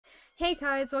Hey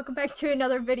guys, welcome back to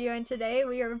another video, and today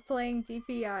we are playing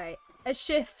DPI. A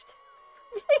shift.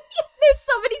 There's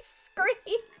so many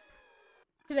screens!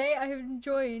 Today I am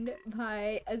joined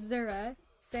by Azura.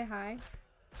 Say hi.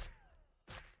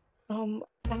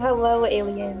 Hello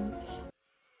aliens.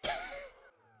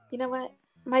 You know what?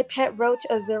 My pet roach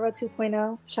Azura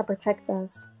 2.0 shall protect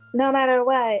us. No matter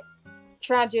what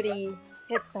tragedy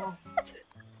hits us.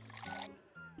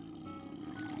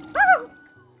 Oh!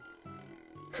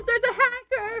 There's a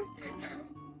hacker!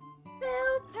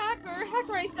 Help! Hacker!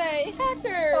 Hacker I say!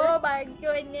 Hacker! Oh my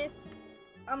goodness.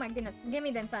 Oh my goodness. Give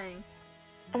me them thing.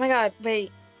 Oh my god,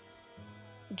 wait.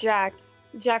 Jack.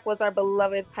 Jack was our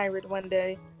beloved pirate one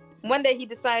day. One day he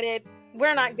decided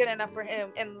we're not good enough for him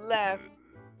and left.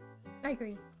 I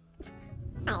agree.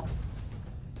 Ow.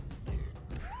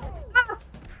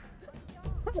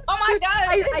 Oh my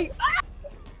god!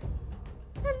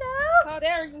 Hello? How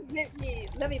dare you hit me?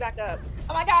 Let me back up.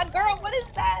 Oh my god, girl, what is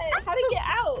that? How to get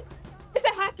out? It's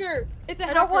a hacker. It's a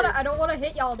hacker. I don't wanna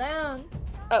hit y'all down.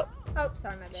 Oh. Oh,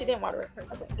 sorry, my bad. She didn't water it.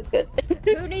 Okay, it's good.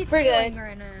 Who needs We're healing good.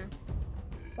 right now?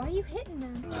 Why are you hitting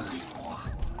them?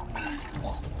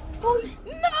 Oh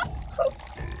no!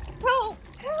 Help!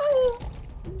 Help!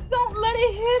 Don't let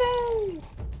it hit us!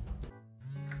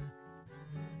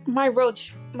 My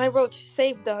roach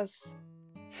saved us.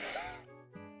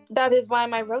 That is why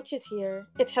my roach is here.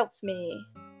 It helps me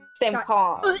stay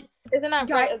calm. Isn't that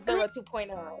right, Azura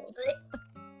 2.0?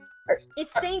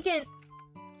 It's stinking.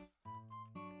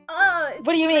 Oh,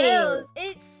 what do you mean?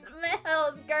 It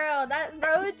smells, girl. That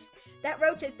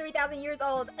roach is 3,000 years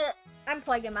old. I'm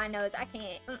plugging my nose. I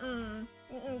can't.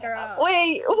 Girl.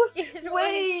 Wait.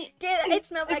 Wait. It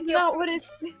smells like it's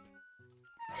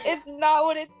not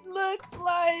what it looks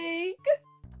like.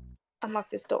 Unlock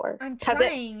this door. I'm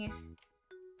trying.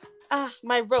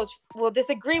 My roach will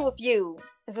disagree with you.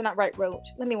 Is it not right, roach?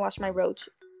 Let me wash my roach.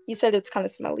 You said it's kind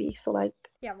of smelly, so like.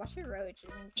 Yeah, wash your roach. It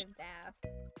needs a bath.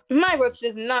 My roach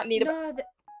does not need no, a. Get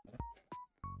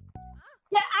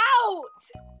out!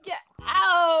 Get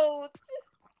out!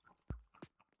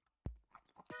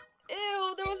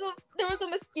 Ew! There was a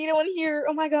mosquito in here.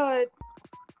 Oh my god.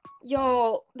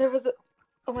 Yo, there was a.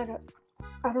 Oh my god.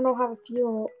 I don't know how to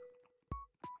feel.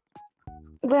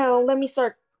 Well, let me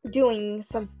start doing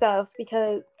some stuff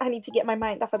because I need to get my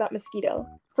mind off of that mosquito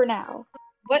for now.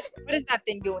 What is that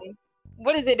thing doing?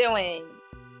 What is it doing?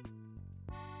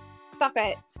 Stop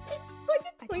it. Why is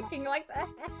it tweaking like that?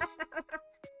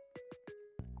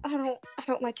 I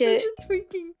don't like it. It's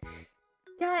tweaking.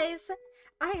 Guys,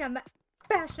 I am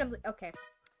fashionably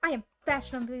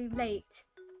late.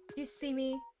 Do you see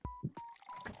me?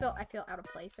 I feel out of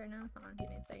place right now. Hold on, give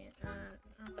me a second.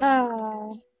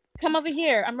 Come over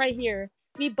here. I'm right here.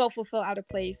 We both will feel out of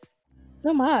place.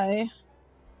 Oh my.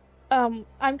 I'm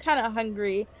kind of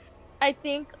hungry. I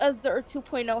think Azura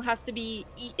 2.0 has to be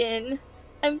eaten.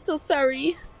 I'm so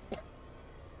sorry.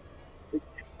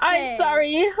 I'm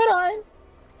sorry. Hold on.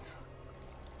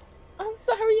 I'm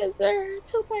sorry, Azura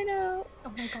 2.0.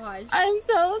 Oh my gosh. I'm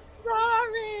so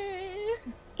sorry.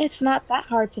 It's not that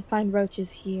hard to find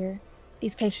roaches here.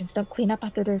 These patients don't clean up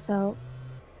after themselves.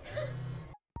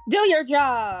 Do your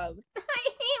job. I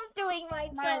am doing my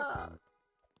job.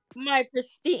 My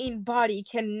pristine body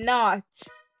cannot.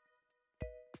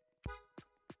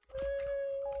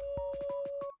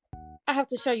 I have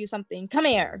to show you something. Come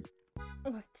here.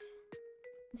 What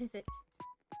is it?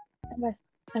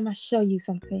 I must show you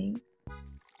something.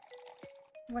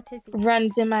 What is it?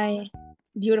 Runs in my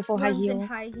beautiful high heels. Runs in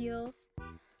high heels.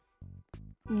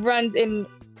 Runs in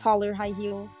taller high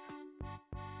heels.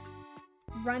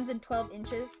 Runs in 12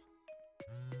 inches.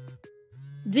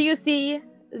 Do you see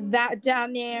that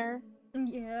down there?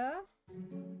 Yeah.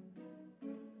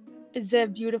 Is a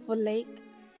beautiful lake?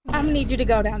 I'm gonna need you to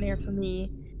go down there for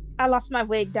me. I lost my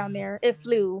wig down there. It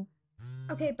flew.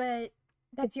 Okay, but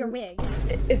that's your wig.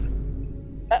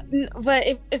 But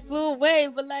it flew away.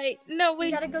 But like, no, wait.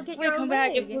 You gotta go get your own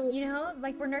wig. You know,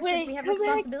 like we're nurses, we have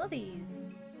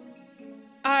responsibilities.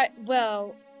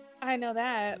 Well, I know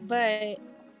that, but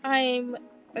I'm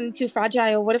too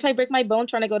fragile. What if I break my bone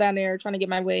trying to go down there, trying to get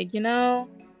my wig? You know?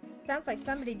 Sounds like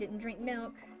somebody didn't drink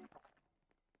milk.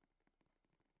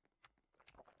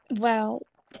 Well,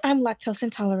 I'm lactose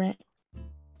intolerant.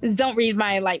 Don't read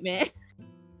my enlightenment.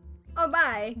 Oh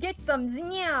my, get some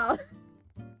now.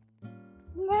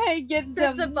 I get some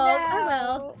principles. now. Oh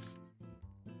well.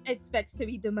 Expects to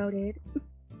be demoted.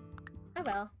 Oh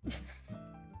well.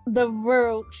 The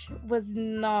roach was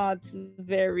not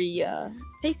very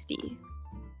tasty.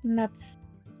 And that's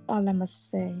all I must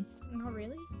say. Oh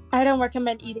really? I don't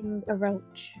recommend eating a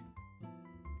roach.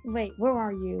 Wait, where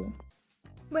are you?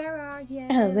 Where are you?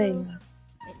 Oh, there you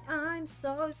And I'm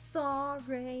so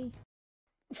sorry.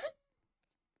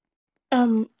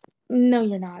 are. No,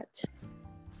 you're not.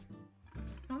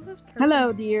 How's this person?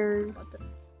 Hello, dear. What the...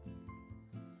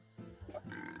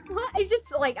 What? I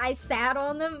just, like, I sat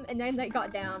on them and then they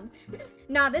got down.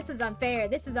 Nah, this is unfair.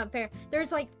 This is unfair.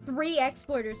 There's, like, 3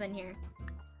 exploiters in here.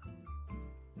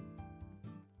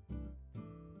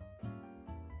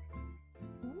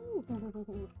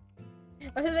 Ooh.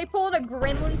 Are they pulling a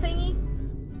gremlin thingy?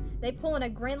 They pulling a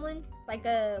gremlin? Like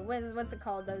a, what's it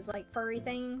called? Those, like, furry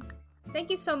things?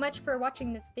 Thank you so much for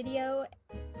watching this video,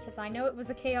 because I know it was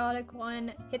a chaotic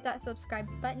one. Hit that subscribe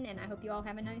button, and I hope you all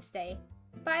have a nice day.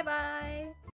 Bye-bye!